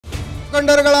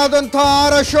ಮುಖಂಡರುಗಳಾದಂತಹ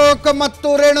ಅಶೋಕ್ ಮತ್ತು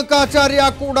ರೇಣುಕಾಚಾರ್ಯ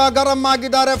ಕೂಡ ಗರಂ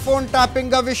ಆಗಿದ್ದಾರೆ ಫೋನ್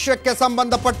ಟ್ಯಾಪಿಂಗ್ ವಿಷಯಕ್ಕೆ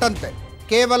ಸಂಬಂಧಪಟ್ಟಂತೆ.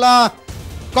 ಕೇವಲ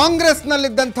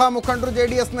ಕಾಂಗ್ರೆಸ್ನಲ್ಲಿದ್ದಂತಹ ಮುಖಂಡರು,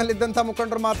 ಜೆಡಿಎಸ್ನಲ್ಲಿದ್ದಂತಹ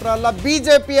ಮುಖಂಡರು ಮಾತ್ರ ಅಲ್ಲ,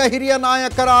 ಬಿಜೆಪಿಯ ಹಿರಿಯ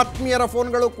ನಾಯಕರ ಆತ್ಮೀಯರ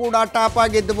ಫೋನ್ಗಳು ಕೂಡ ಟ್ಯಾಪ್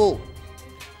ಆಗಿದ್ದವು.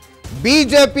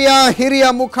 ಬಿಜೆಪಿಯ ಹಿರಿಯ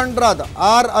ಮುಖಂಡರಾದ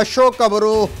ಅಶೋಕ್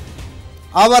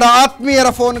ಅವರ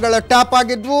ಆತ್ಮೀಯರ ಫೋನ್ಗಳು ಟ್ಯಾಪ್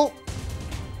ಆಗಿದ್ವು.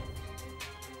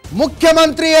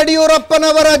 ಮುಖ್ಯಮಂತ್ರಿ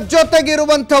ಯಡಿಯೂರಪ್ಪನವರ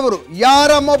ಜೊತೆಗಿರುವಂಥವರು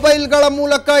ಯಾರ ಮೊಬೈಲ್ಗಳ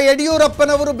ಮೂಲಕ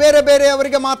ಯಡಿಯೂರಪ್ಪನವರು ಬೇರೆ ಬೇರೆ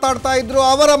ಅವರಿಗೆ ಮಾತಾಡ್ತಾ ಇದ್ರು,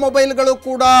 ಅವರ ಮೊಬೈಲ್ಗಳು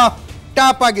ಕೂಡ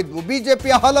ಟ್ಯಾಪ್ ಆಗಿದ್ವು.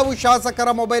 ಬಿಜೆಪಿಯ ಹಲವು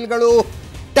ಶಾಸಕರ ಮೊಬೈಲ್ಗಳು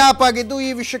ಟ್ಯಾಪ್ ಆಗಿದ್ದು. ಈ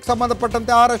ವಿಷಯಕ್ಕೆ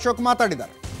ಸಂಬಂಧಪಟ್ಟಂತೆ ಅಶೋಕ್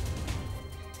ಮಾತಾಡಿದ್ದಾರೆ.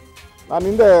 ನಾನು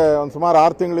ಹಿಂದೆ ಒಂದು ಸುಮಾರು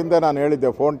 6 ತಿಂಗಳಿಂದ ನಾನು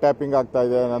ಹೇಳಿದ್ದೆ ಫೋನ್ ಟ್ಯಾಪಿಂಗ್ ಆಗ್ತಾ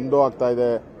ಇದೆ, ನಂದು ಆಗ್ತಾ ಇದೆ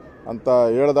ಅಂತ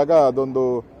ಹೇಳಿದಾಗ ಅದೊಂದು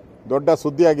ದೊಡ್ಡ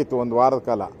ಸುದ್ದಿಯಾಗಿತ್ತು ಒಂದು ವಾರದ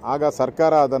ಕಾಲ. ಆಗ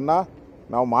ಸರ್ಕಾರ ಅದನ್ನು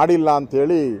ನಾವು ಮಾಡಿಲ್ಲ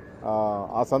ಅಂಥೇಳಿ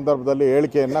ಆ ಸಂದರ್ಭದಲ್ಲಿ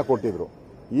ಹೇಳಿಕೆಯನ್ನು ಕೊಟ್ಟಿದ್ದರು.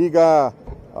 ಈಗ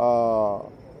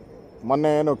ಮೊನ್ನೆ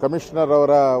ಏನು ಕಮಿಷನರ್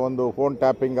ಅವರ ಒಂದು ಫೋನ್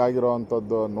ಟ್ಯಾಪಿಂಗ್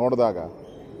ಆಗಿರೋವಂಥದ್ದು ನೋಡಿದಾಗ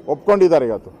ಒಪ್ಕೊಂಡಿದ್ದಾರೆ.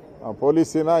 ಇವತ್ತು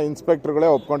ಪೊಲೀಸಿನ ಇನ್ಸ್ಪೆಕ್ಟರ್ಗಳೇ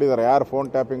ಒಪ್ಕೊಂಡಿದ್ದಾರೆ, ಯಾರು ಫೋನ್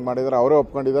ಟ್ಯಾಪಿಂಗ್ ಮಾಡಿದ್ದಾರೆ ಅವರೇ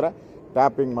ಒಪ್ಕೊಂಡಿದ್ದಾರೆ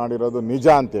ಟ್ಯಾಪಿಂಗ್ ಮಾಡಿರೋದು ನಿಜ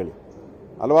ಅಂತೇಳಿ.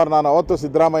 ಹಲವಾರು ನಾನು ಅವತ್ತು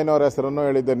ಸಿದ್ದರಾಮಯ್ಯನವರ ಹೆಸರನ್ನು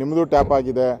ಹೇಳಿದ್ದೆ, ನಿಮ್ಮದು ಟ್ಯಾಪ್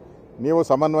ಆಗಿದೆ, ನೀವು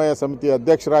ಸಮನ್ವಯ ಸಮಿತಿ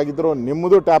ಅಧ್ಯಕ್ಷರಾಗಿದ್ದರೂ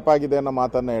ನಿಮ್ಮದು ಟ್ಯಾಪ್ ಆಗಿದೆ ಅನ್ನೋ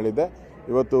ಮಾತನ್ನು ಹೇಳಿದ್ದೆ.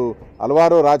 ಇವತ್ತು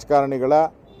ಹಲವಾರು ರಾಜಕಾರಣಿಗಳ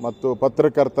ಮತ್ತು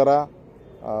ಪತ್ರಕರ್ತರ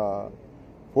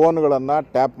ಫೋನ್ಗಳನ್ನು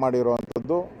ಟ್ಯಾಪ್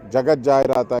ಮಾಡಿರುವಂಥದ್ದು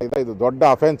ಜಗಜ್ಜಾಹೀರಾತಾಗಿದೆ. ಇದು ದೊಡ್ಡ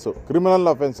ಅಫೆನ್ಸು, ಕ್ರಿಮಿನಲ್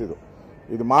ಅಫೆನ್ಸ್.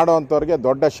 ಇದು ಮಾಡೋವಂಥವ್ರಿಗೆ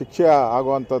ದೊಡ್ಡ ಶಿಕ್ಷೆ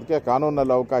ಆಗುವಂಥದ್ದಕ್ಕೆ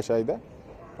ಕಾನೂನಲ್ಲಿ ಅವಕಾಶ ಇದೆ.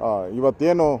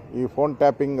 ಇವತ್ತೇನು ಈ ಫೋನ್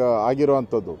ಟ್ಯಾಪಿಂಗ್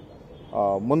ಆಗಿರುವಂಥದ್ದು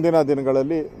ಮುಂದಿನ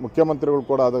ದಿನಗಳಲ್ಲಿ ಮುಖ್ಯಮಂತ್ರಿಗಳು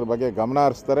ಕೂಡ ಅದರ ಬಗ್ಗೆ ಗಮನ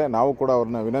ಹರಿಸ್ತಾರೆ. ನಾವು ಕೂಡ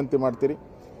ಅವ್ರನ್ನ ವಿನಂತಿ ಮಾಡ್ತೀರಿ,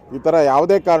 ಈ ಥರ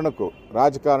ಯಾವುದೇ ಕಾರಣಕ್ಕೂ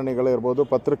ರಾಜಕಾರಣಿಗಳಿರ್ಬೋದು,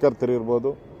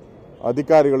 ಪತ್ರಕರ್ತರಿರ್ಬೋದು,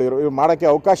 ಅಧಿಕಾರಿಗಳಿರ್ಬೋದು, ಇವು ಮಾಡೋಕ್ಕೆ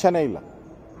ಅವಕಾಶನೇ ಇಲ್ಲ.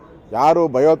 ಯಾರು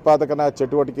ಭಯೋತ್ಪಾದಕನ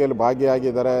ಚಟುವಟಿಕೆಯಲ್ಲಿ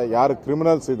ಭಾಗಿಯಾಗಿದ್ದಾರೆ, ಯಾರು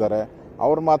ಕ್ರಿಮಿನಲ್ಸ್ ಇದ್ದಾರೆ,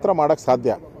 ಅವ್ರು ಮಾತ್ರ ಮಾಡೋಕ್ಕೆ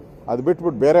ಸಾಧ್ಯ. ಅದು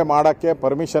ಬಿಟ್ಬಿಟ್ಟು ಬೇರೆ ಮಾಡೋಕ್ಕೆ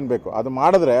ಪರ್ಮಿಷನ್ ಬೇಕು. ಅದು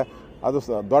ಮಾಡಿದ್ರೆ ಅದು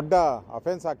ದೊಡ್ಡ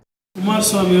ಅಫೆನ್ಸ್ ಆಗ್ತದೆ.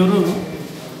 ಕುಮಾರಸ್ವಾಮಿಯವರು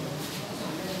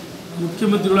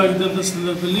ಮುಖ್ಯಮಂತ್ರಿಗಳಾಗಿದ್ದಂಥ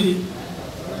ಸಂದರ್ಭದಲ್ಲಿ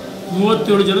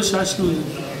 37 ಜನ ಶಾಸಕರು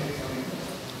ಬಂದಿದ್ದರು.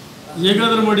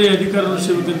 ಹೇಗಾದರೂ ಮಾಡಿ ಅಧಿಕಾರ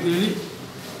ಉಳಿಸಬೇಕಂತೇಳಿ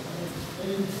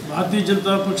ಭಾರತೀಯ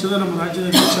ಜನತಾ ಪಕ್ಷದ ನಮ್ಮ ರಾಜ್ಯದ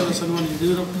ಅಧ್ಯಕ್ಷರಾದ ಸನ್ಮಾನ್ಯ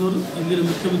ಯಡಿಯೂರಪ್ಪನವರು, ಇಂದಿನ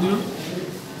ಮುಖ್ಯಮಂತ್ರಿಗಳು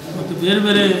ಮತ್ತು ಬೇರೆ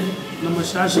ಬೇರೆ ನಮ್ಮ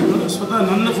ಶಾಸಕರು ಸ್ವತಃ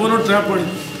ನನ್ನ ಫೋನು ಟ್ರ್ಯಾಪ್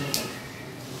ಮಾಡಿದ್ರು.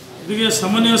 ಇದಕ್ಕೆ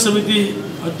ಸಮನ್ವಯ ಸಮಿತಿ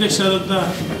ಅಧ್ಯಕ್ಷರಾದಂಥ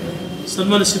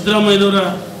ಸನ್ಮಾನ್ಯ ಸಿದ್ದರಾಮಯ್ಯನವರ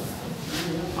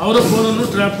ಅವರ ಫೋನನ್ನು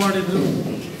ಟ್ರ್ಯಾಪ್ ಮಾಡಿದರು.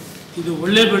 ಇದು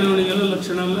ಒಳ್ಳೆಯ ಬೆಳವಣಿಗೆಲ್ಲ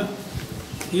ಲಕ್ಷಣ ಅಲ್ಲ.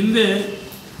 ಹಿಂದೆ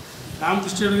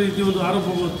ರಾಮಕೃಷ್ಣ ರೀತಿ ಒಂದು ಆರೋಪ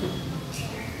ಬಂತು,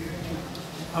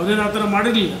 ಅವರೇನು ಆ ಥರ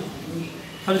ಮಾಡಿರಲಿಲ್ಲ.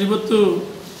 ಆದರೆ ಇವತ್ತು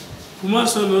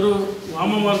ಕುಮಾರಸ್ವಾಮಿಯವರು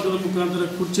ವಾಮ ಮಾರ್ಗದ ಮುಖಾಂತರ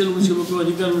ಕುರ್ಚಿಯನ್ನು ಉಳಿಸಬೇಕು,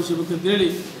 ಅಧಿಕಾರ ಉಳಿಸಬೇಕು ಅಂತೇಳಿ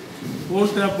ಫೋನ್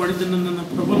ಟ್ರ್ಯಾಪ್ ಮಾಡಿದ್ದನ್ನು ನನ್ನ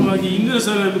ಪ್ರಬಲವಾಗಿ ಹಿಂದಿನ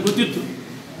ಸಲ ನಮಗೆ ಗೊತ್ತಿತ್ತು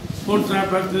ಫೋನ್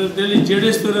ಟ್ರ್ಯಾಪ್ ಆಗ್ತದೆ ಅಂತೇಳಿ.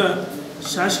 JDSನವರ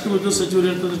ಶಾಸಕ ಮತ್ತು ಸಚಿವರು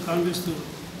ಹೇಳ್ತಾರೆ, ಕಾಂಗ್ರೆಸ್ನವರು.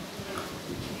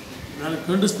 ನಾನು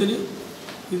ಖಂಡಿಸ್ತೀನಿ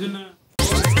ಇದನ್ನು.